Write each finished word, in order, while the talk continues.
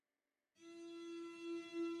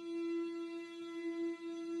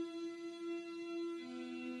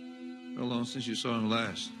long since you saw him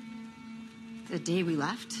last? The day we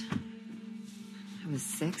left. I was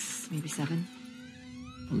 6, maybe 7.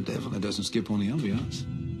 Well, definitely doesn't skip on the ambiance.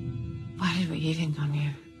 Why did we even come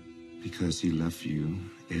here? Because he left you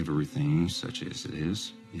everything, such as it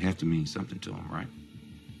is. You have to mean something to him, right?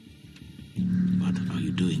 What are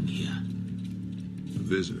you doing here? A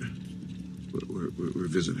visitor. We're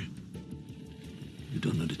visiting. You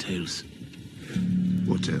don't know the tales.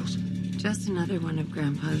 What tales? Just another one of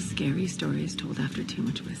Grandpa's scary stories told after too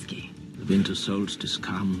much whiskey. The winter solstice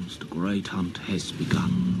comes, the great hunt has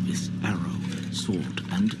begun. With arrow, sword,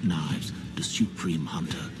 and knives, the supreme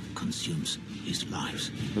hunter consumes his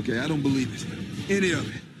lives. Okay, I don't believe it. Any of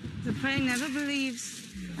it. The prey never believes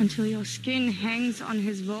until your skin hangs on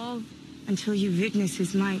his wall, until you witness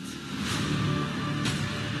his might.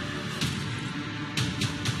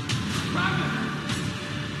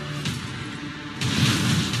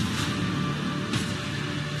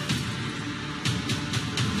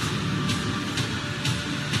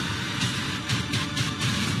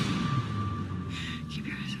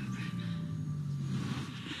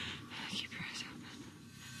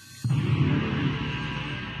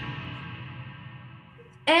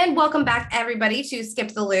 And welcome back, everybody, to Skip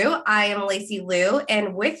the Lou. I am Lacey Lou,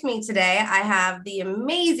 and with me today, I have the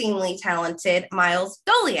amazingly talented Miles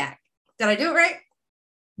Doleac. Did I do it right?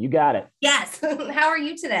 You got it. Yes. How are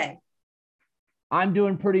you today? I'm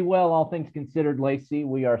doing pretty well, all things considered, Lacey.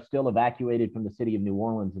 We are still evacuated from the city of New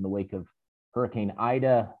Orleans in the wake of Hurricane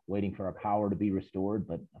Ida, waiting for our power to be restored.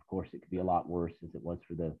 But of course, it could be a lot worse as it was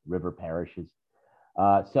for the river parishes.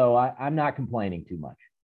 So I'm not complaining too much.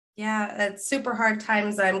 Yeah, it's super hard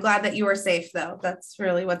times. I'm glad that you are safe, though. That's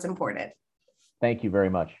really what's important. Thank you very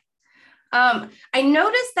much. I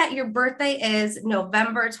noticed that your birthday is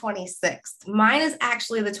November 26th. Mine is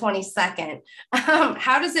actually the 22nd.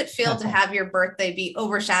 How does it feel to have your birthday be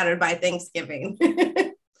overshadowed by Thanksgiving?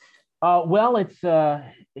 Well, it's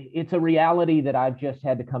a reality that I've just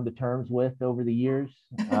had to come to terms with over the years.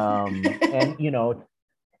 And, you know,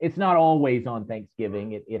 it's not always on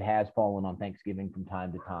Thanksgiving. It has fallen on Thanksgiving from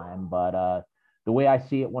time to time. But the way I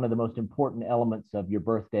see it, one of the most important elements of your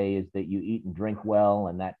birthday is that you eat and drink well.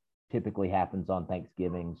 And that typically happens on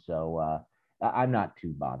Thanksgiving. So I'm not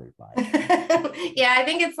too bothered by it. Yeah, I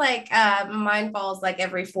think it's like mine falls like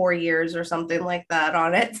every 4 years or something like that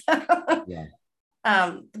on it. Yeah.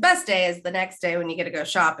 The best day is the next day when you get to go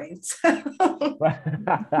shopping.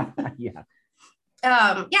 Yeah.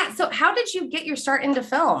 Yeah. So how did you get your start into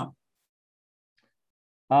film?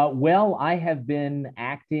 Well, I have been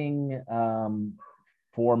acting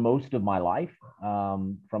for most of my life.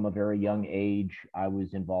 From a very young age, I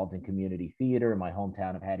was involved in community theater in my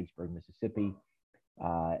hometown of Hattiesburg, Mississippi.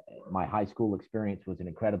 My high school experience was an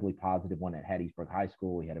incredibly positive one at Hattiesburg High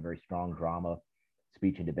School. We had a very strong drama,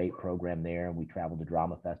 speech and debate program there. And we traveled to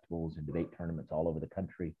drama festivals and debate tournaments all over the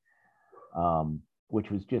country. Which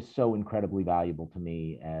was just so incredibly valuable to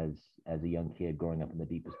me as a young kid growing up in the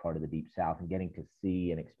deepest part of the Deep South and getting to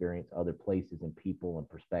see and experience other places and people and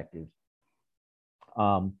perspectives.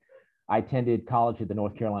 I attended college at the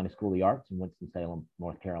North Carolina School of the Arts in Winston-Salem,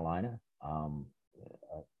 North Carolina,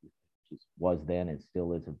 which was then and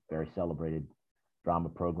still is a very celebrated drama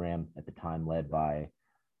program at the time led by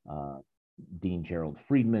Dean Gerald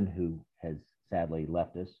Friedman, who has sadly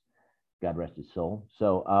left us. God rest his soul.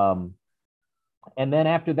 So, and then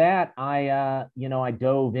after that, I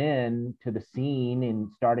dove in to the scene and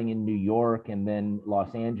starting in New York and then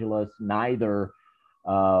Los Angeles, neither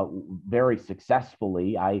very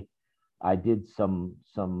successfully. I did some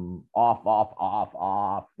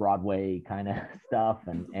off Broadway kind of stuff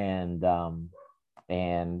and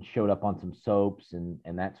showed up on some soaps and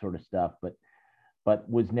that sort of stuff, but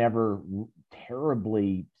was never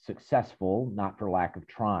terribly successful, not for lack of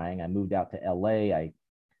trying. I moved out to LA.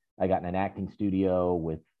 I got in an acting studio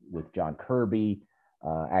with John Kirby,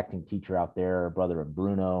 acting teacher out there, brother of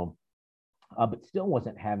Bruno, but still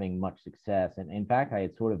wasn't having much success. And in fact, I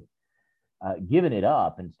had sort of given it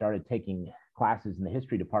up and started taking classes in the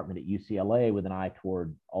history department at UCLA with an eye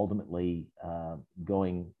toward ultimately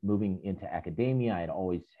moving into academia. I had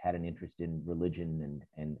always had an interest in religion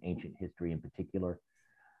and ancient history in particular.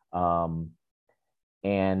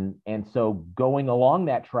 And so going along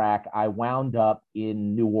that track, I wound up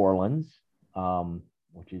in New Orleans,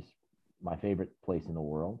 which is my favorite place in the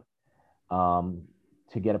world,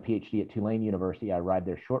 to get a PhD at Tulane University. I arrived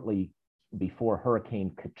there shortly before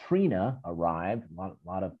Hurricane Katrina arrived. A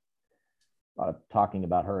lot of talking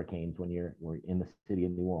about hurricanes when we're in the city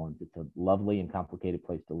of New Orleans. It's a lovely and complicated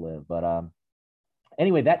place to live. But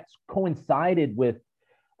anyway, that's coincided with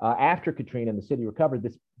after Katrina and the city recovered,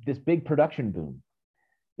 this big production boom.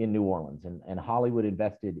 in New Orleans, and Hollywood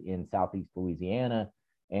invested in Southeast Louisiana.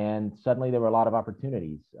 And suddenly there were a lot of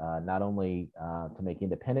opportunities, not only to make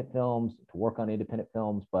independent films, to work on independent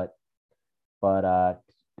films, but I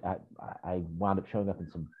wound up showing up in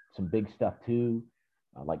some big stuff too,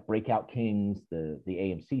 like Breakout Kings, the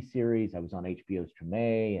AMC series. I was on HBO's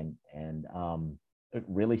Treme, and it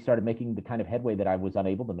really started making the kind of headway that I was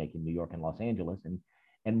unable to make in New York and Los Angeles.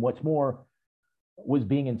 And what's more, was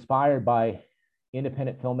being inspired by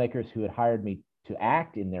independent filmmakers who had hired me to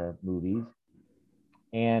act in their movies,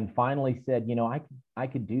 and finally said, I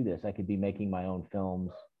could do this. I could be making my own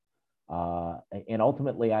films. And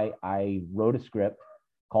ultimately, I wrote a script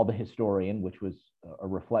called The Historian, which was a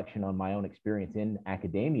reflection on my own experience in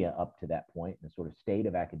academia up to that point, the sort of state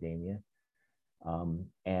of academia.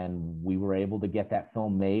 And we were able to get that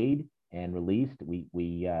film made and released. We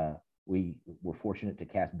were fortunate to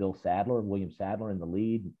cast William Sadler in the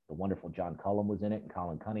lead. The wonderful John Cullum was in it, and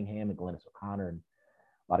Colin Cunningham and Glennis O'Connor, and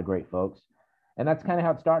a lot of great folks. And that's kind of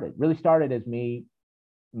how it started. Really started as me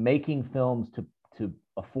making films to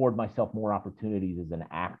afford myself more opportunities as an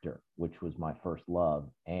actor, which was my first love.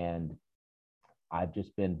 And I've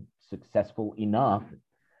just been successful enough,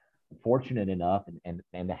 fortunate enough, and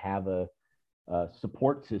to have a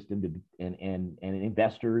support system and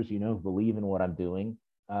investors, who believe in what I'm doing,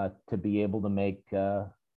 to be able to make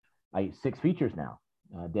 6 features now.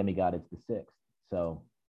 Demigod is the 6th. So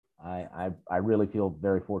I really feel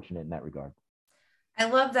very fortunate in that regard. I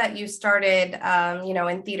love that you started,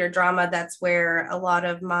 in theater drama. That's where a lot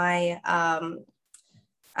of my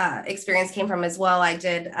experience came from as well. I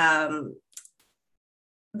did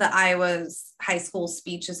the Iowa's High School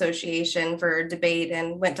Speech Association for debate,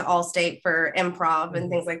 and went to Allstate for improv and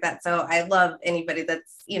things like that. So I love anybody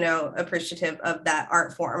that's, appreciative of that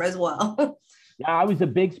art form as well. Yeah, I was a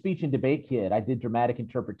big speech and debate kid. I did dramatic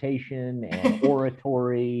interpretation and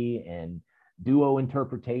oratory and duo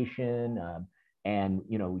interpretation. And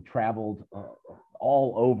we traveled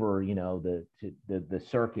all over the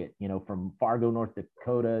circuit, from Fargo, North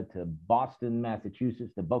Dakota, to Boston,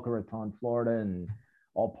 Massachusetts, to Boca Raton, Florida, and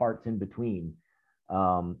all parts in between.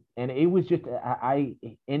 And it was just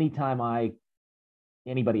anytime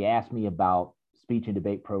anybody asked me about speech and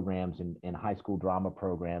debate programs and high school drama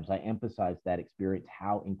programs, I emphasized that experience,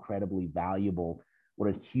 how incredibly valuable, what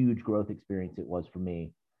a huge growth experience it was for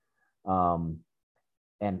me.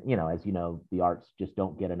 And, as you know, the arts just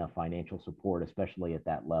don't get enough financial support, especially at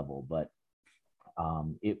that level. But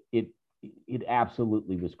it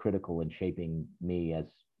absolutely was critical in shaping me as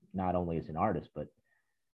not only as an artist, but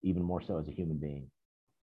even more so as a human being.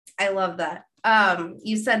 I love that.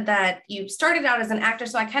 You said that you started out as an actor,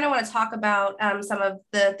 so I kind of want to talk about some of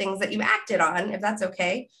the things that you acted on, if that's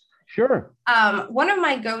okay. Sure. One of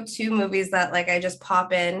my go-to movies that I just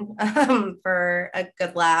pop in for a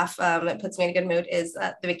good laugh, it puts me in a good mood, is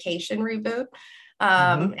The Vacation reboot.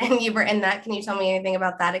 And you were in that. Can you tell me anything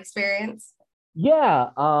about that experience? Yeah.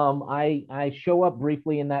 I show up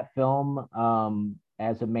briefly in that film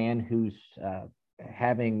as a man who's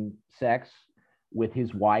having sex with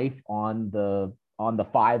his wife on the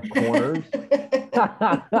 5 corners.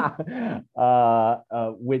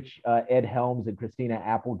 Which Ed Helms and Christina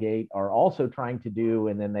Applegate are also trying to do,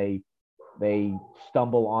 and then they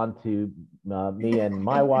stumble onto me and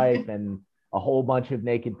my wife and a whole bunch of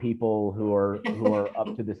naked people who are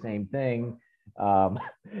up to the same thing.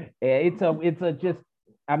 It's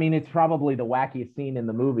probably the wackiest scene in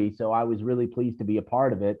the movie, so I was really pleased to be a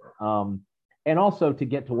part of it, and also to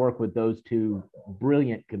get to work with those 2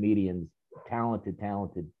 brilliant comedians, talented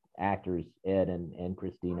actors, Ed and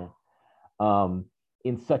Christina,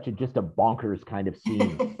 in such just a bonkers kind of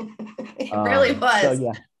scene. It really was. So,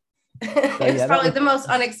 yeah. It was probably the most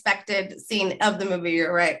unexpected scene of the movie.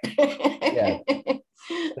 You're right. Yeah.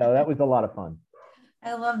 So that was a lot of fun.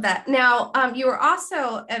 I love that. Now, you were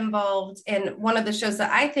also involved in one of the shows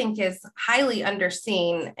that I think is highly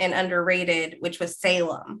underseen and underrated, which was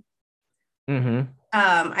Salem. Mm-hmm.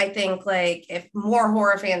 I think if more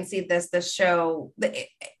horror fans see this show,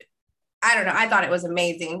 I don't know. I thought it was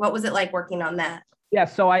amazing. What was it like working on that? Yeah,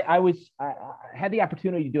 so I had the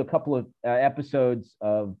opportunity to do a couple of episodes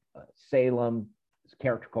of Salem. This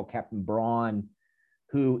character called Captain Braun,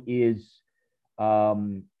 who is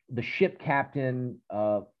the ship captain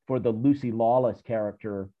for the Lucy Lawless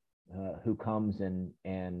character, who comes and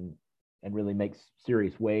really makes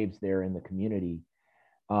serious waves there in the community.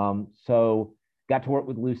 So got to work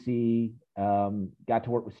with Lucy, got to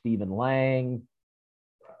work with Stephen Lang,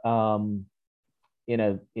 in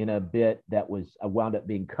a bit that was wound up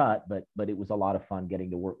being cut, but it was a lot of fun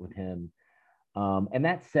getting to work with him. And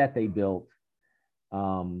that set they built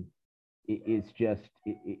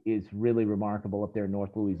is really remarkable up there in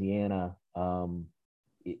North Louisiana. I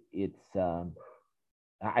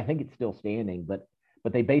think it's still standing, but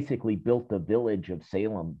they basically built the village of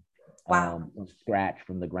Salem Wow. from scratch,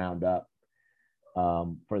 from the ground up,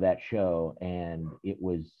 for that show. And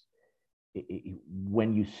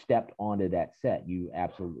when you stepped onto that set, you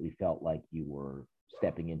absolutely felt like you were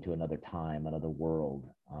stepping into another time, another world.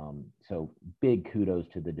 So big kudos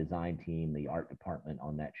to the design team, the art department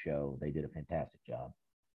on that show. They did a fantastic job.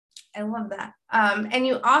 I love that. And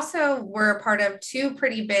you also were a part of two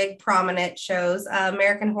pretty big prominent shows,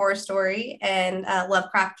 American Horror Story and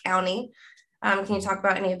Lovecraft County. Can you talk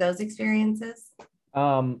about any of those experiences?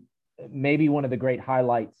 Maybe one of the great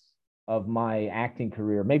highlights of my acting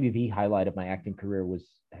career, maybe the highlight of my acting career, was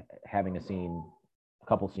having a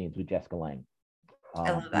couple scenes with Jessica Lange.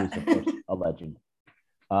 I love that. Who is, of course, a legend.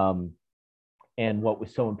 And what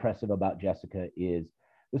was so impressive about Jessica is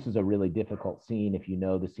this is a really difficult scene. If you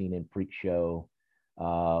know the scene in Freak Show,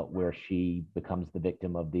 where she becomes the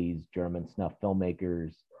victim of these German snuff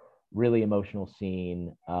filmmakers, really emotional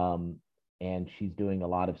scene. And she's doing a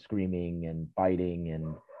lot of screaming and fighting.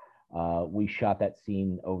 And we shot that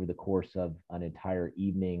scene over the course of an entire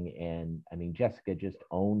evening. And I mean, Jessica just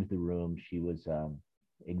owned the room. She was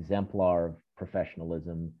exemplar of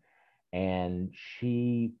professionalism. And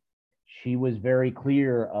she was very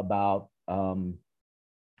clear about,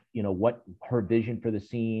 what her vision for the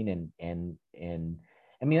scene. And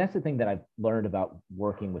I mean, that's the thing that I've learned about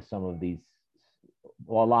working with some of these,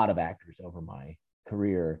 well, a lot of actors over my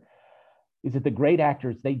career, is that the great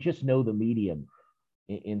actors, they just know the medium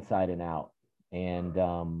inside and out. And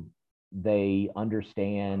they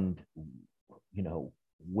understand,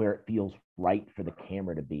 where it feels right for the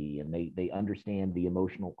camera to be. And they understand the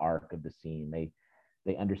emotional arc of the scene.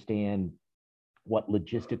 They understand what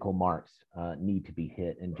logistical marks need to be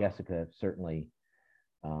hit. And Jessica certainly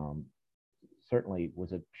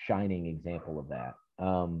was a shining example of that.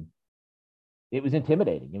 It was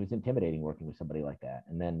intimidating. It was intimidating working with somebody like that.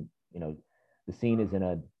 And then, the scene is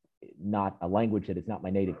in not a language that is not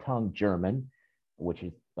my native tongue, German, which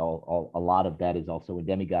is a lot of that is also in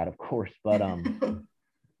Demigod, of course. But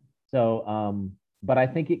but I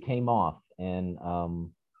think it came off, and I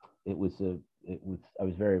was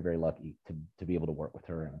very, very lucky to be able to work with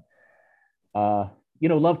her. And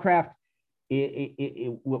Lovecraft,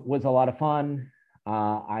 it was a lot of fun.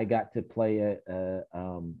 I got to play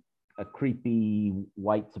a creepy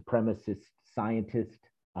white supremacist scientist.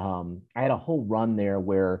 I had a whole run there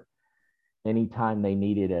where anytime they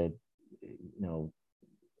needed a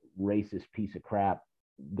racist piece of crap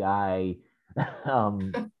guy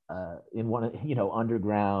in one of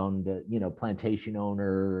underground plantation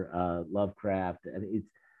owner, Lovecraft, it's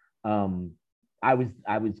I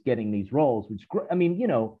was getting these roles, which, I mean,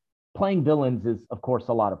 playing villains is of course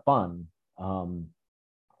a lot of fun, and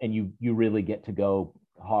you really get to go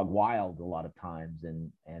hog wild a lot of times,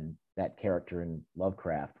 and that character in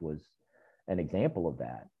Lovecraft was an example of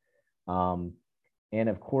that. And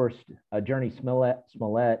of course, Journey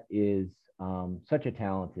Smollett is such a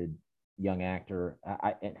talented young actor.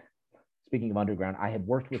 Speaking of Underground, I had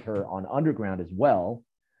worked with her on Underground as well.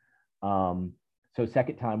 So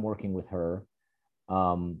second time working with her,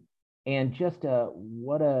 and just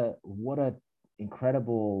what a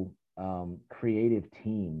incredible creative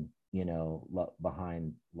team,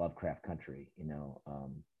 behind Lovecraft Country.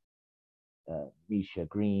 Misha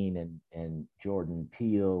Green and Jordan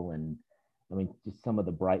Peele, and I mean, just some of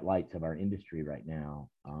the bright lights of our industry right now.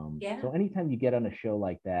 Yeah. So anytime you get on a show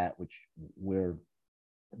like that, where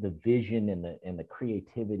the vision and the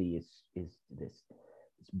creativity is this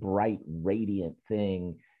bright, radiant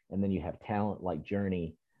thing, and then you have talent like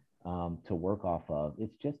Journey to work off of,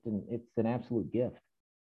 it's an absolute gift.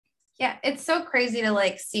 Yeah, it's so crazy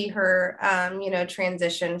to see her,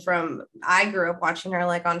 transition from, I grew up watching her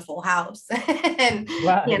on Full House and,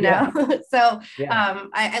 Yeah. so Yeah.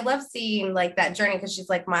 I love seeing that journey because she's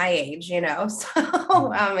my age,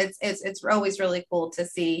 so it's always really cool to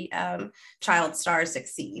see child stars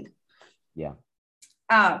succeed. Yeah.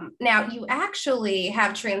 Now you actually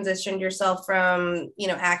have transitioned yourself from,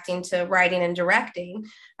 acting to writing and directing.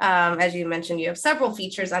 As you mentioned, you have several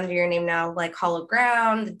features under your name now, like Hollow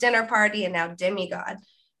Ground, The Dinner Party, and now Demigod.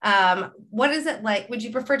 What is it like? Would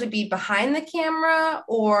you prefer to be behind the camera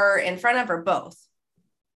or in front of, or both?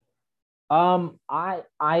 I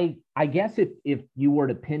guess if you were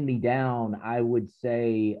to pin me down, I would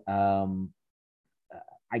say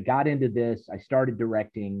I got into this. I started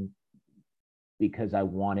directing because I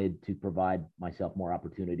wanted to provide myself more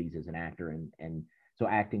opportunities as an actor. And so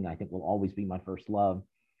acting, I think, will always be my first love.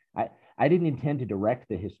 I didn't intend to direct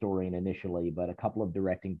The Historian initially, but a couple of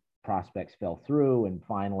directing prospects fell through, and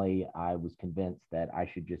finally I was convinced that I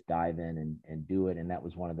should just dive in and do it, and that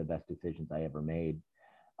was one of the best decisions I ever made.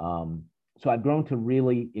 So I've grown to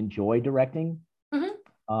really enjoy directing,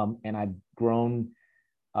 and I've grown,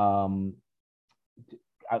 I've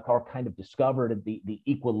kind of discovered the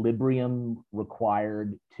equilibrium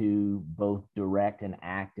required to both direct and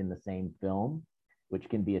act in the same film, which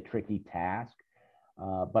can be a tricky task.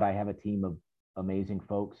 But I have a team of amazing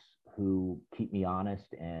folks who keep me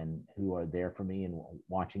honest and who are there for me and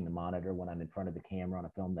watching the monitor when I'm in front of the camera on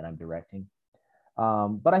a film that I'm directing.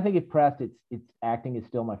 But I think if pressed, it's acting is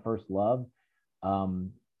still my first love.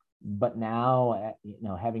 But now,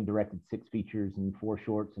 having directed 6 features and 4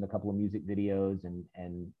 shorts and a couple of music videos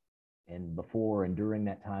and before and during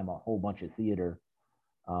that time, a whole bunch of theater,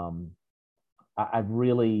 I've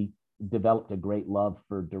really developed a great love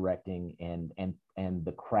for directing and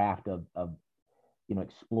the craft of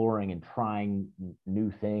exploring and trying new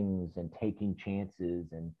things and taking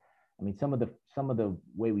chances. And I mean, some of the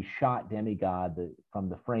way we shot Demigod, from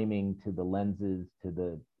the framing to the lenses to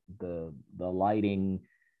the lighting,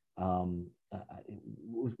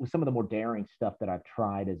 was some of the more daring stuff that I've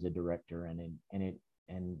tried as a director,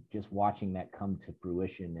 and just watching that come to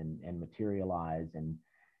fruition and materialize and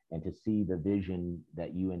to see the vision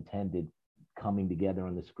that you intended coming together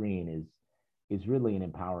on the screen is really an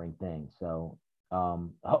empowering thing. So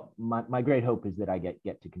my great hope is that I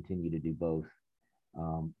get to continue to do both,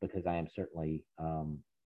 because I am certainly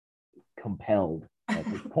compelled at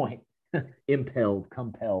this point,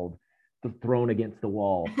 compelled, thrown against the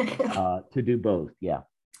wall to do both. Yeah.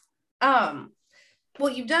 Well,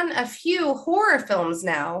 you've done a few horror films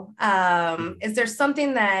now. Is there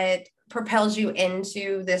something that propels you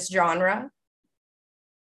into this genre?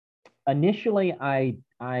 Initially, I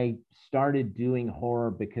started doing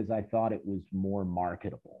horror because I thought it was more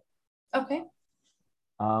marketable. Okay.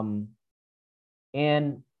 And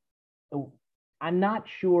I'm not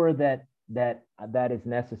sure that is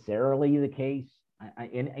necessarily the case.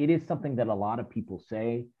 And it is something that a lot of people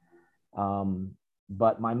say.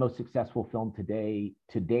 But my most successful film to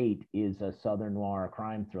date is a Southern noir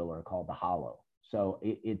crime thriller called The Hollow. So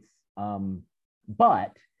I'm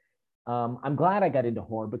glad I got into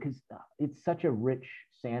horror because it's such a rich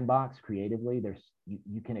sandbox creatively.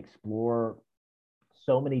 You can explore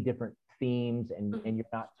so many different themes, and you're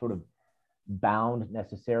not sort of bound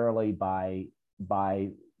necessarily by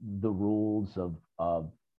the rules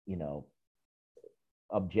of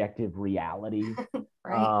objective reality.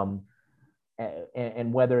 Right.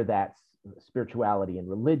 And whether that's spirituality and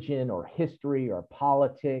religion or history or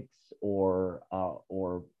politics or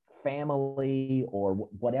family or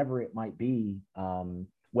whatever it might be,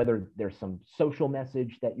 whether there's some social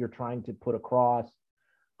message that you're trying to put across,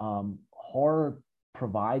 horror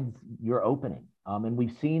provides your opening. And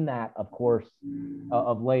we've seen that, of course,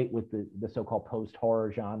 of late with the so-called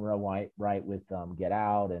post-horror genre, right, with Get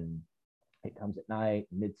Out and It Comes at Night,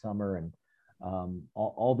 Midsummer, and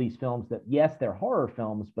all these films that, yes, they're horror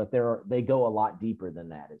films, but they go a lot deeper than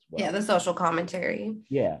that as well. Yeah, the social commentary.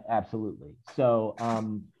 Yeah, absolutely. So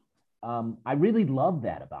I really love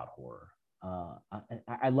that about horror.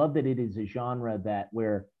 I love that it is a genre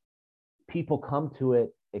where people come to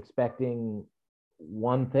it expecting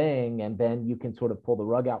one thing, and then you can sort of pull the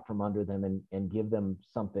rug out from under them and give them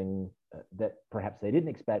something that perhaps they didn't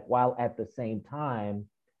expect, while at the same time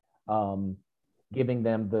giving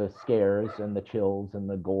them the scares and the chills and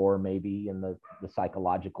the gore, maybe, and the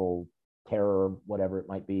psychological terror, whatever it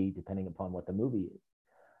might be, depending upon what the movie is.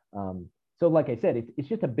 So like I said, it's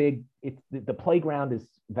just the playground is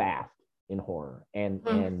vast in horror, and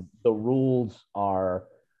the rules are,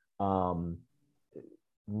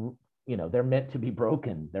 they're meant to be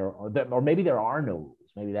broken. Or maybe there are no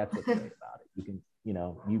rules. Maybe that's what's great about it. You can,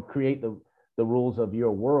 you create the rules of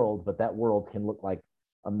your world, but that world can look like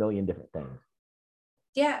a million different things.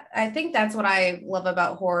 Yeah, I think that's what I love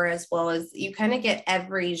about horror as well, is you kind of get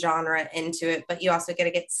every genre into it, but you also get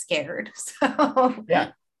to get scared. So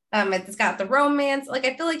yeah, it's got the romance. Like,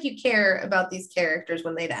 I feel like you care about these characters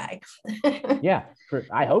when they die. Yeah,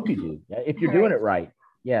 I hope you do. If you're doing it right.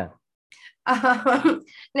 Yeah.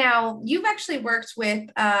 Now, you've actually worked with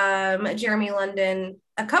Jeremy London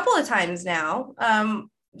a couple of times now.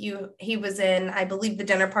 He was in, I believe, The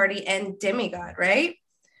Dinner Party and Demigod, right?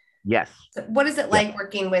 Yes. So what is it like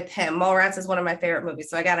working with him? Mallrats is one of my favorite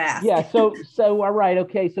movies, so I gotta ask. Yeah. So all right.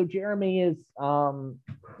 Okay. So Jeremy is,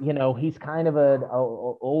 he's kind of an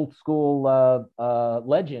old school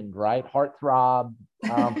legend, right? Heartthrob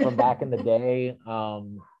from back in the day. I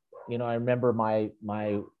remember my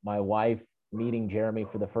wife meeting Jeremy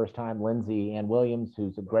for the first time, Lindsay Ann Williams,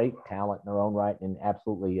 who's a great talent in her own right and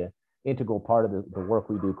absolutely an integral part of the work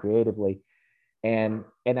we do creatively. And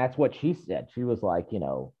that's what she said. She was like,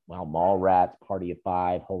 well, Mallrats, Party of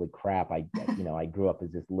Five, holy crap. I grew up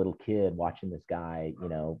as this little kid watching this guy,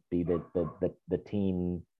 be the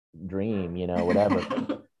teen dream,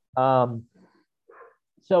 whatever.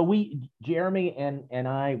 So Jeremy and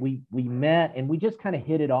I, we met and we just kind of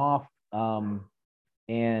hit it off,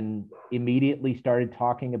 and immediately started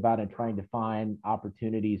talking about and trying to find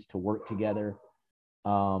opportunities to work together.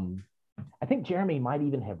 I think Jeremy might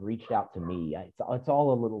even have reached out to me. It's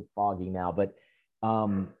all a little foggy now, but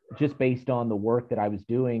just based on the work that I was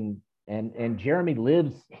doing, and Jeremy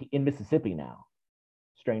lives in Mississippi now,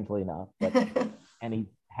 strangely enough, and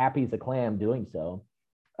he's happy as a clam doing so.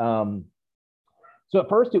 So at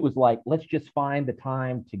first it was like, let's just find the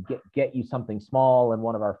time to get you something small in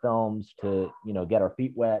one of our films to, get our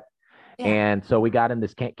feet wet. Yeah. And so we got him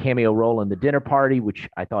this cameo role in The Dinner Party, which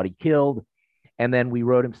I thought he killed. And then we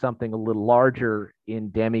wrote him something a little larger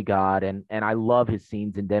in Demigod. And I love his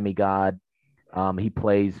scenes in Demigod. He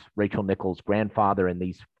plays Rachel Nichols' grandfather in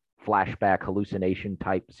these flashback hallucination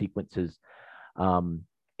type sequences.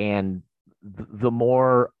 And the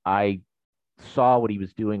more I saw what he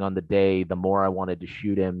was doing on the day, the more I wanted to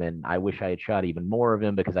shoot him. And I wish I had shot even more of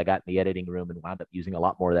him, because I got in the editing room and wound up using a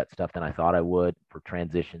lot more of that stuff than I thought I would for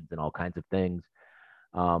transitions and all kinds of things.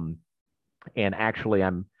 And actually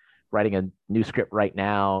I'm writing a new script right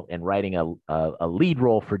now and writing a lead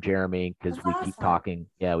role for Jeremy, because we keep talking.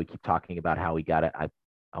 Yeah, we keep talking about how we got it.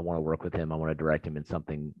 I want to work with him. I want to direct him in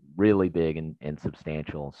something really big and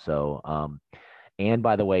substantial. So, and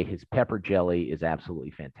by the way, his pepper jelly is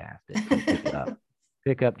absolutely fantastic. Pick it up.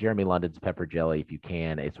 Pick up Jeremy London's pepper jelly if you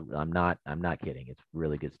can. I'm not kidding. It's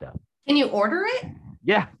really good stuff. Can you order it?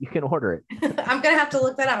 Yeah, you can order it. I'm gonna have to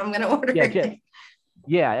look that up. I'm gonna order it.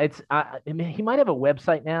 Yeah, it's I mean, he might have a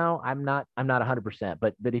website now. I'm not 100%,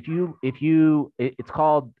 but it's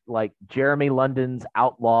called like Jeremy London's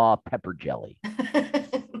Outlaw Pepper Jelly.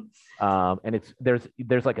 And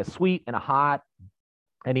there's like a sweet and a hot,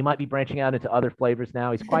 and he might be branching out into other flavors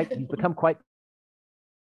now. He's become quite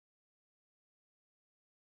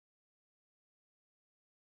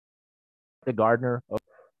the gardener.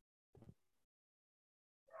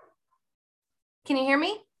 Can you hear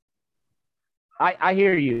me? I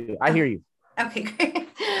hear you. Okay, great.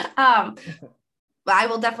 I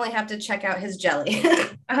will definitely have to check out his jelly.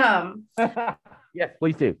 Yes,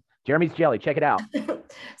 please do. Jeremy's Jelly. Check it out.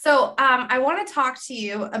 So I want to talk to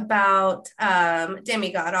you about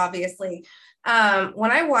Demigod, obviously.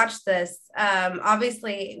 When I watched this,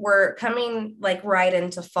 obviously we're coming like right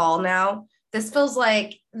into fall now. This feels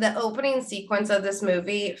like the opening sequence of this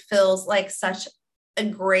movie feels like such a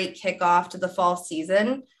great kickoff to the fall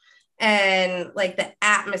season. And like the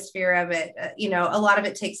atmosphere of it, a lot of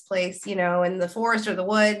it takes place, in the forest or the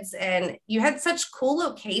woods. And you had such cool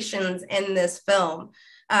locations in this film.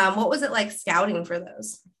 What was it like scouting for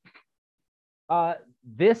those?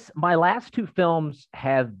 My last two films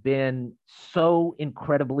have been so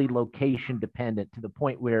incredibly location dependent, to the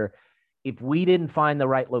point where if we didn't find the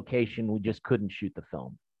right location, we just couldn't shoot the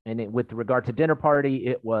film. And with regard to Dinner Party,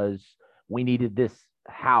 it was, we needed this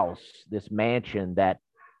house, this mansion that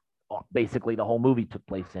basically the whole movie took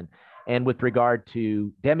place in. And with regard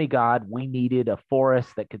to Demigod, we needed a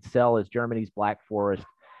forest that could sell as Germany's Black Forest,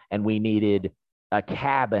 and we needed a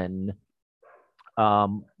cabin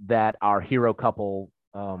that our hero couple,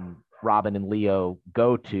 Robin and Leo,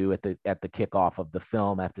 go to at the kickoff of the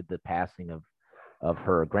film after the passing of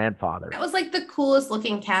her grandfather. That was like the coolest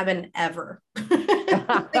looking cabin ever.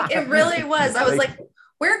 Like, it really was. I was like,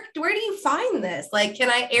 where do you find this? Like, can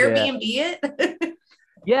I Airbnb it?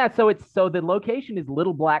 Yeah, so the location is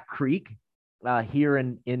Little Black Creek here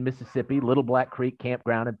in Mississippi, Little Black Creek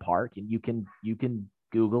Campground and Park, and you can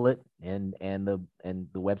Google it and the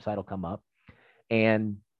website will come up.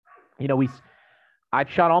 And I've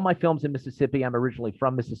shot all my films in Mississippi. I'm originally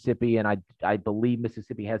from Mississippi, and I believe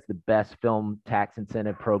Mississippi has the best film tax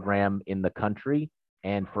incentive program in the country.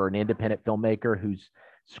 And for an independent filmmaker who's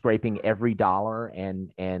scraping every dollar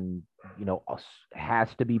and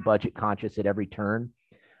has to be budget conscious at every turn,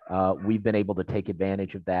 we've been able to take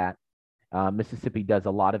advantage of that. Mississippi does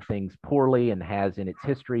a lot of things poorly and has in its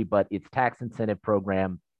history, but its tax incentive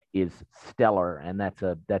program is stellar, and that's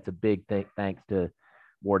a big thing, thanks to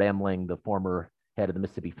Ward Emling, the former head of the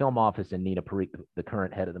Mississippi Film Office, and Nina Parikh, the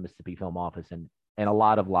current head of the Mississippi Film Office, and a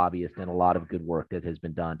lot of lobbyists and a lot of good work that has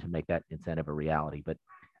been done to make that incentive a reality. But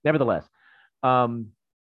nevertheless, so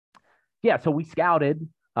we scouted.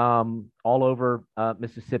 all over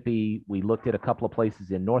Mississippi. We looked at a couple of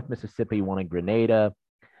places in North Mississippi, one in Grenada.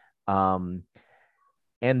 Um,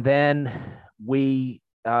 and then we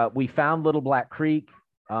found Little Black Creek.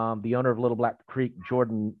 The owner of Little Black Creek,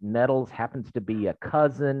 Jordan Nettles, happens to be a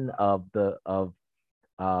cousin of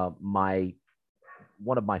my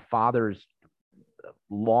one of my father's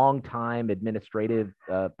longtime administrative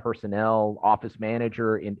personnel, office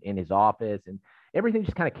manager in his office, and everything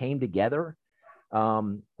just kind of came together.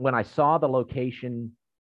 When I saw the location,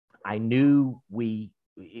 I knew we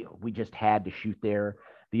just had to shoot there.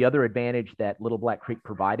 The other advantage that Little Black Creek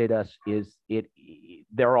provided us is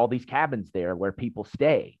there are all these cabins there where people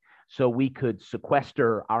stay. So we could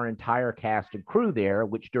sequester our entire cast and crew there,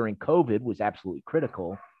 which during COVID was absolutely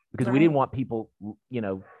critical because we didn't want people,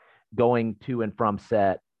 going to and from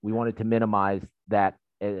set. We wanted to minimize that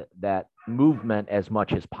movement as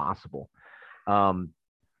much as possible.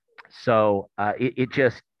 So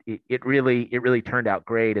it really turned out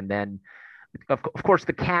great. And then of course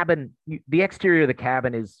the cabin, the exterior of the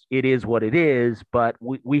cabin is what it is, but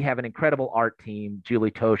we have an incredible art team.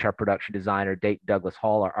 Julie Tosh, our production designer, Douglas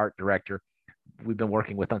Hall, our art director, we've been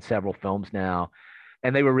working with on several films now,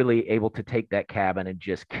 and they were really able to take that cabin and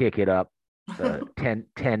just kick it up 10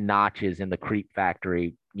 notches in the creep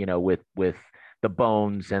factory, with the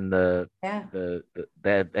bones and the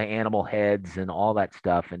animal heads and all that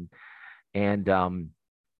stuff. And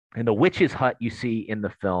the witch's hut you see in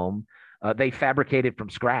the film, they fabricated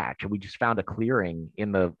from scratch, and we just found a clearing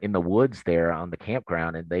in the woods there on the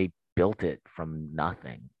campground, and they built it from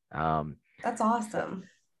nothing. That's awesome.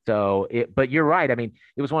 So but you're right. I mean,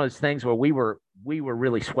 it was one of those things where we were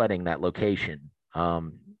really sweating that location,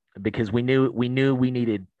 because we knew we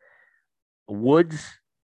needed woods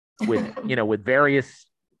with with various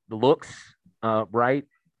looks, right,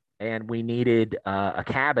 and we needed a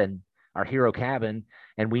cabin, our hero cabin,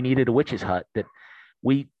 and we needed a witch's hut that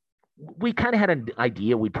we kind of had an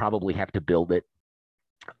idea we'd probably have to build it,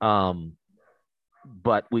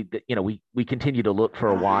 but we continued to look for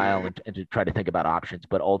a while and to try to think about options,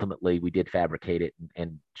 but ultimately we did fabricate it,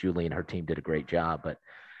 and Julie and her team did a great job.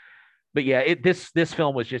 But yeah, this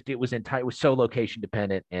film was just, it was so location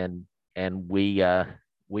dependent, and we got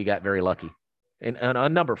very lucky and on a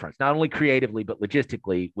number of fronts, not only creatively but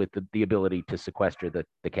logistically, with the ability to sequester the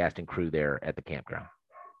cast and crew there at the campground.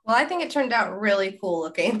 Well, I think it turned out really cool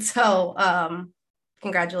looking. So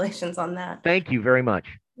congratulations on that. Thank you very much.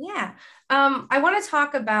 Yeah. I want to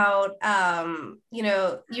talk about,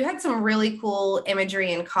 you had some really cool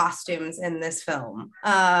imagery and costumes in this film.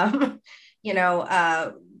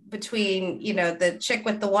 Between, the chick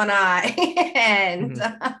with the one eye and,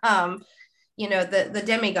 the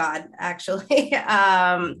demigod, actually.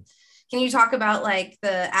 Can you talk about like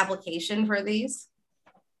the application for these?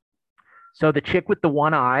 So the chick with the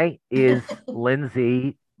one eye is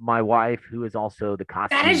Lindsay, my wife, who is also the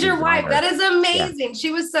costume That is your designer. wife. That is amazing. Yeah.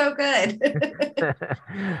 She was so good.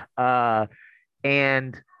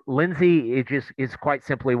 And Lindsay is quite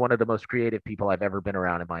simply one of the most creative people I've ever been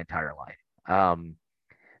around in my entire life.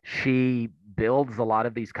 She builds a lot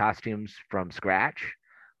of these costumes from scratch,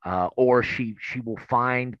 or she will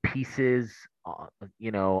find pieces,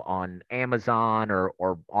 on Amazon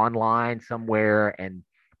or online somewhere, and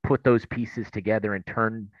put those pieces together and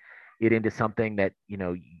turn it into something that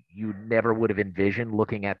you never would have envisioned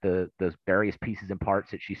looking at the various pieces and parts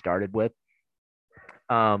that she started with.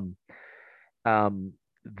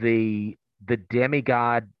 The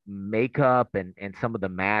demigod makeup and some of the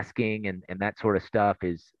masking and that sort of stuff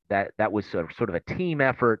that was sort of a team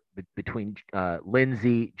effort between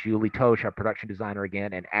Lindsay, Julie Tosh, our production designer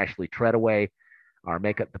again, and Ashley Treadaway, our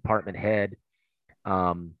makeup department head.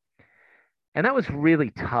 And that was really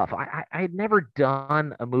tough. I had never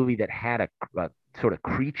done a movie that had a sort of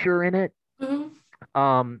creature in it.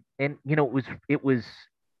 Mm-hmm. And it was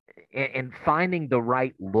and finding the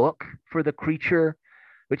right look for the creature,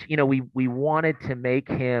 which we wanted to make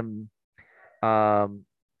him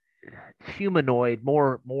humanoid,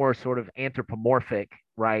 more sort of anthropomorphic,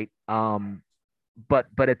 right? But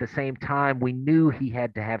at the same time, we knew he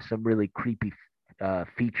had to have some really creepy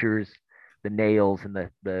features, the nails and the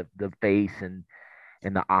face and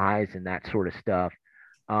the eyes and that sort of stuff.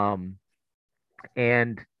 And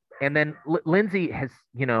then Lindsay has,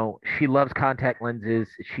 she loves contact lenses.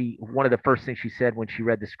 One of the first things she said when she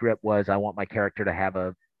read the script was, "I want my character to have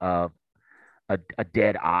a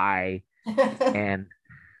dead eye,"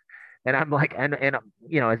 and I'm like, and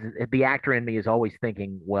as the actor in me is always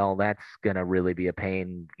thinking, well, that's gonna really be a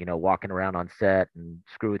pain, walking around on set and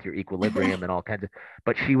screw with your equilibrium and all kinds of.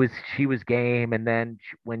 But she was game. And then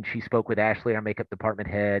when she spoke with Ashley, our makeup department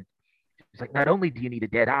head, It's like, not only do you need a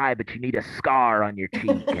dead eye, but you need a scar on your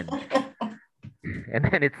cheek. And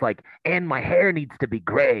then it's like, and my hair needs to be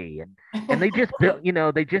gray. And they just built,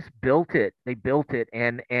 they just built it. They built it.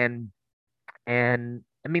 And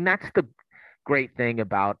I mean, that's the great thing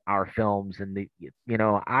about our films. And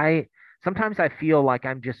I sometimes I feel like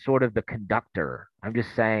I'm just sort of the conductor. I'm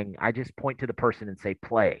just saying, I just point to the person and say,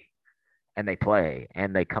 play. And they play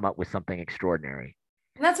and they come up with something extraordinary.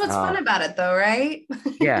 And that's what's fun about it, though, right?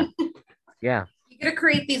 Yeah. Yeah. You get to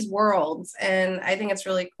create these worlds, and I think it's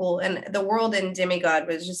really cool. And the world in Demigod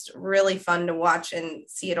was just really fun to watch and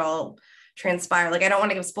see it all transpire. Like, I don't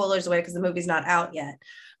want to give spoilers away because the movie's not out yet.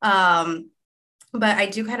 But I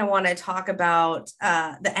do kind of want to talk about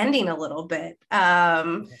the ending a little bit.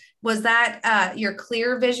 Was that your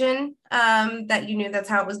clear vision that you knew that's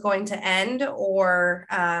how it was going to end, or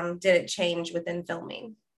did it change within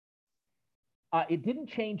filming? It didn't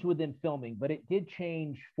change within filming, but it did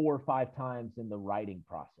change 4 or 5 times in the writing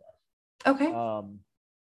process. Okay.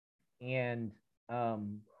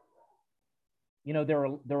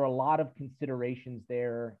 There are a lot of considerations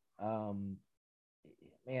there. Man,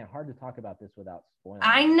 hard to talk about this without spoiling.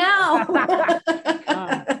 I know.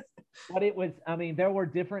 But it was, there were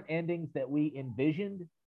different endings that we envisioned.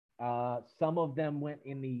 Some of them went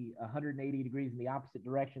in the 180 degrees in the opposite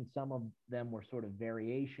direction. Some of them were sort of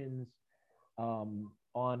variations on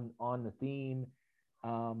the theme.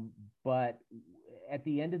 But at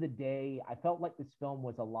the end of the day, I felt like this film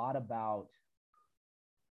was a lot about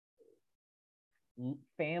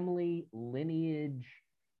family lineage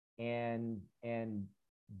and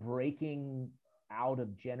breaking out of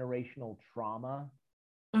generational trauma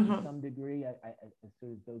to some degree.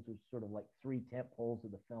 So those are sort of like 3 tent poles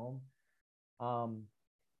of the film.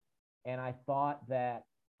 And I thought that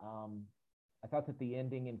the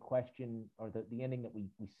ending in question, or the ending that we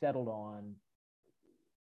settled on,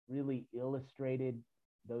 really illustrated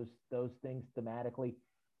those things thematically.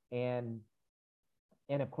 And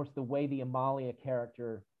of course, the way the Amalia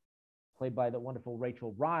character, played by the wonderful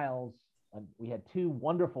Rachel Riles, we had 2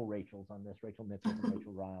 wonderful Rachels on this, Rachel Mitchell and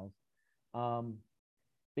Rachel Riles,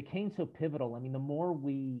 became so pivotal. I mean, the more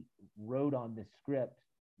we wrote on this script,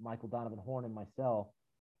 Michael Donovan Horn and myself,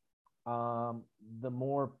 the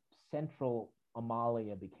more central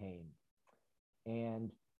Amalia became. And,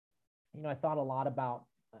 I thought a lot about,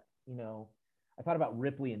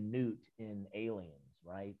 Ripley and Newt in Aliens,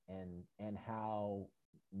 right? And how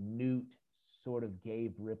Newt sort of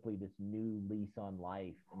gave Ripley this new lease on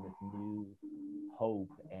life and this new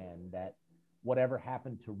hope, and that whatever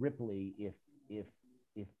happened to Ripley, if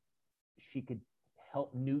she could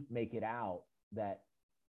help Newt make it out, that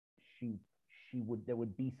there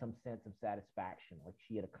would be some sense of satisfaction, like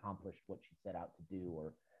she had accomplished what she set out to do,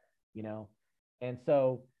 or and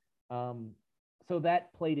so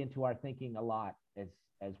that played into our thinking a lot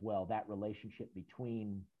as well, that relationship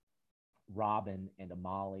between Robin and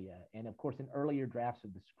Amalia. And of course, in earlier drafts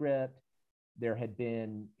of the script, there had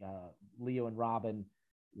been Leo and Robin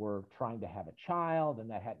were trying to have a child, and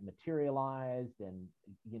that hadn't materialized, and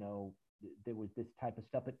there was this type of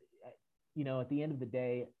stuff. But at the end of the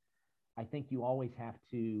day, I think you always have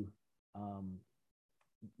to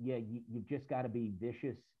you've just got to be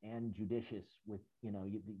vicious and judicious with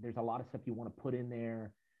there's a lot of stuff you want to put in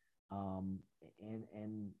there, and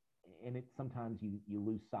it sometimes you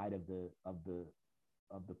lose sight of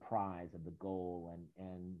the prize, of the goal,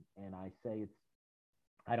 and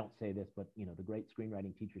I don't say this, but the great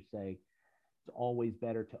screenwriting teachers say it's always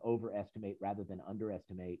better to overestimate rather than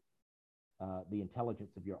underestimate the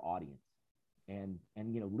intelligence of your audience, and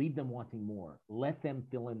leave them wanting more. Let them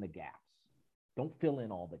fill in the gaps. Don't fill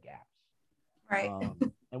in all the gaps. Right.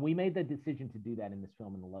 And we made the decision to do that in this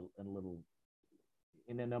film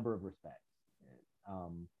in a number of respects,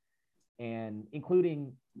 and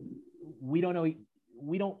including we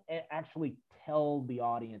don't actually tell the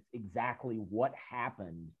audience exactly what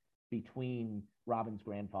happened between Robin's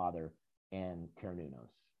grandfather and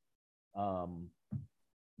Cernunnos.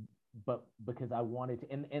 But because I wanted to,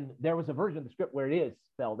 and there was a version of the script where it is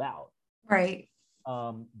spelled out. Right.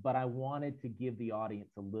 But I wanted to give the audience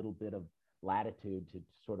a little bit of latitude to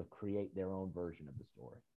sort of create their own version of the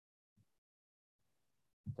story.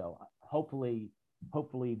 So hopefully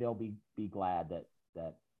they'll be glad that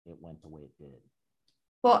it went the way it did.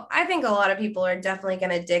 Well, I think a lot of people are definitely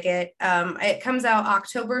going to dig it. It comes out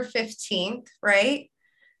October 15th, right?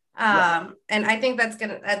 And I think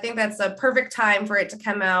that's a perfect time for it to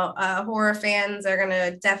come out. Horror fans are going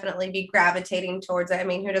to definitely be gravitating towards it. I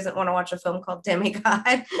mean, who doesn't want to watch a film called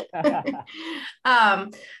Demigod?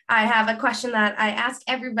 I have a question that I ask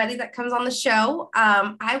everybody that comes on the show.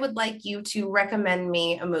 I would like you to recommend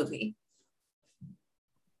me a movie.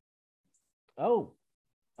 Oh,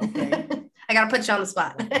 okay. I got to put you on the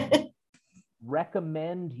spot.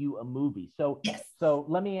 Recommend you a movie. So, yes. So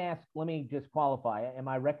let me just qualify. Am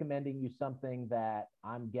I recommending you something that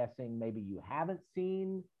I'm guessing maybe you haven't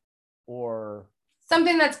seen, or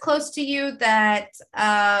something that's close to you that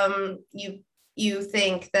you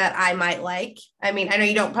think that I might like? I mean, I know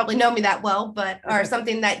you don't probably know me that well, but or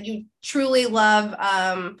something that you truly love.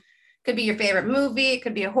 Could be your favorite movie. It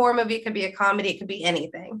could be a horror movie. It could be a comedy. It could be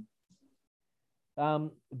anything.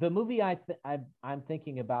 The movie I'm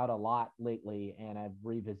thinking about a lot lately, and I've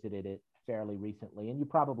revisited it fairly recently, and you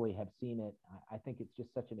probably have seen it. I think it's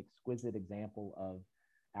just such an exquisite example of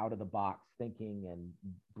out of the box thinking and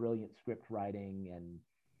brilliant script writing and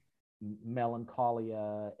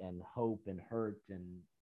melancholia and hope and hurt and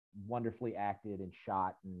wonderfully acted and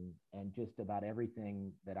shot and just about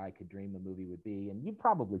everything that I could dream a movie would be. And you've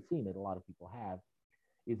probably seen it. A lot of people have.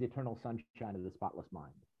 Is Eternal Sunshine of the Spotless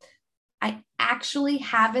Mind. I actually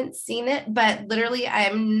haven't seen it, but literally, I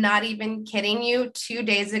am not even kidding you. 2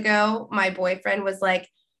 days ago, my boyfriend was like,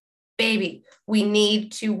 baby, we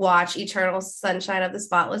need to watch Eternal Sunshine of the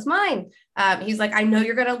Spotless Mind. He's like, I know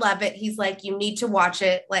you're going to love it. He's like, you need to watch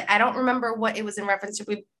it. Like, I don't remember what it was in reference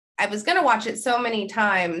to. I was going to watch it so many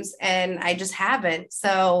times and I just haven't.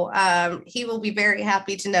 So he will be very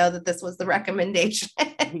happy to know that this was the recommendation.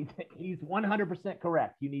 He's 100%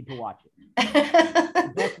 correct. You need to watch it.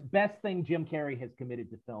 best thing Jim Carrey has committed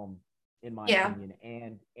to film, in my opinion.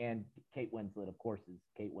 And Kate Winslet, of course, is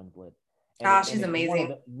Kate Winslet. She's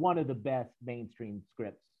amazing. One of the best mainstream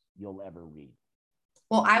scripts you'll ever read.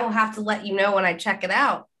 Well, I will have to let you know when I check it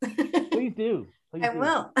out. Please do. I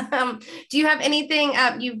will. Do you have anything?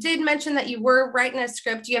 You did mention that you were writing a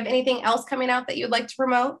script. Do you have anything else coming out that you'd like to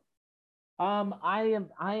promote? I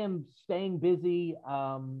am staying busy.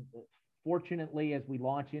 Fortunately, as we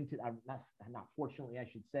launch into, not fortunately, I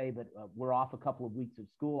should say, but we're off a couple of weeks of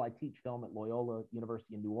school. I teach film at Loyola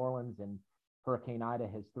University in New Orleans, and Hurricane Ida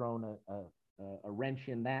has thrown a wrench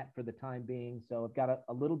in that for the time being. So I've got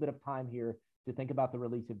a little bit of time here to think about the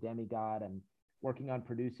release of Demigod, and working on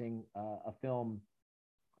producing a film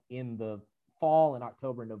in the fall, in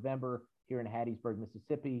October and November, here in Hattiesburg,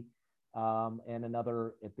 Mississippi, and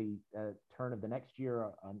another at the turn of the next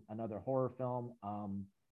year, another horror film.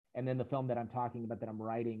 And then the film that I'm talking about that I'm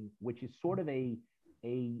writing, which is sort of a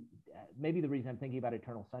maybe the reason I'm thinking about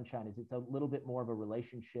Eternal Sunshine is it's a little bit more of a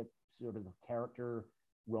relationship, sort of a character,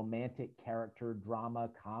 romantic character drama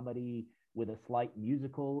comedy with a slight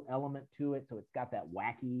musical element to it. So it's got that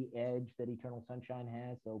wacky edge that Eternal Sunshine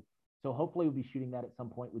has. So hopefully we'll be shooting that at some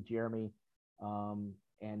point with Jeremy and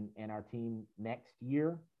our team next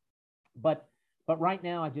year. But right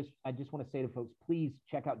now, I just want to say to folks, please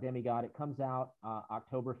check out Demigod. It comes out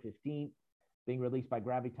October 15th, being released by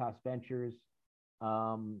Gravitas Ventures.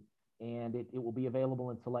 And it will be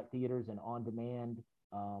available in select theaters and on demand.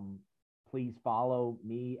 Please follow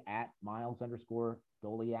me at Miles_Doleac,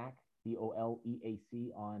 Doleac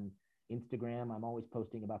on Instagram. I'm always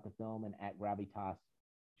posting about the film, and at Gravitas,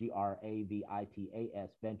 Gravitas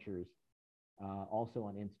Ventures. Also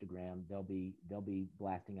on Instagram, they'll be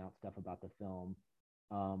blasting out stuff about the film,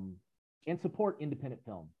 and support independent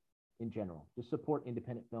film in general. Just support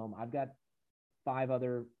independent film. I've got 5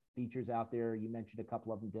 other features out there. You mentioned a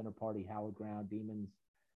couple of them: Dinner Party, Hallowed Ground, Demons,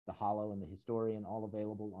 The Hollow, and The Historian, all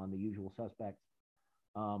available on The Usual Suspects.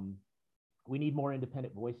 We need more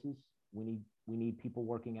independent voices. We need people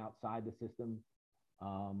working outside the system,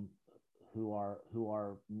 who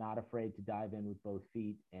are not afraid to dive in with both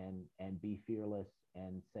feet and be fearless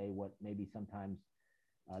and say what maybe sometimes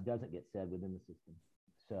doesn't get said within the system.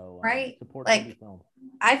 So right, support like film.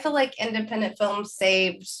 I feel like independent film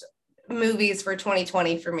saved movies for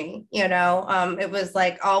 2020 for me. It was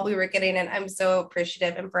like all we were getting, and I'm so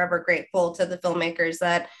appreciative and forever grateful to the filmmakers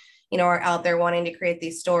that are out there wanting to create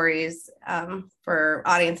these stories for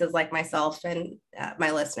audiences like myself and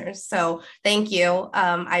my listeners. So thank you.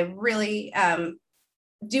 I really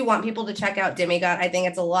do want people to check out Demigod. I think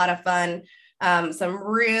it's a lot of fun. Some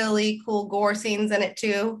really cool gore scenes in it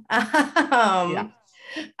too.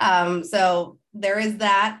 So there is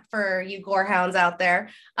that for you gore hounds out there.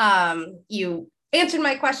 You answered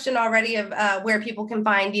my question already of where people can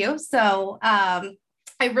find you. So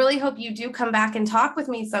I really hope you do come back and talk with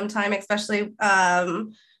me sometime, especially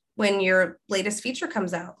when your latest feature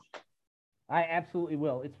comes out. I absolutely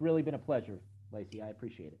will. It's really been a pleasure, Lacey. I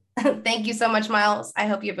appreciate it. Thank you so much, Miles. I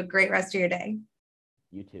hope you have a great rest of your day.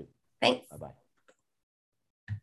 You too. Thanks. Bye-bye.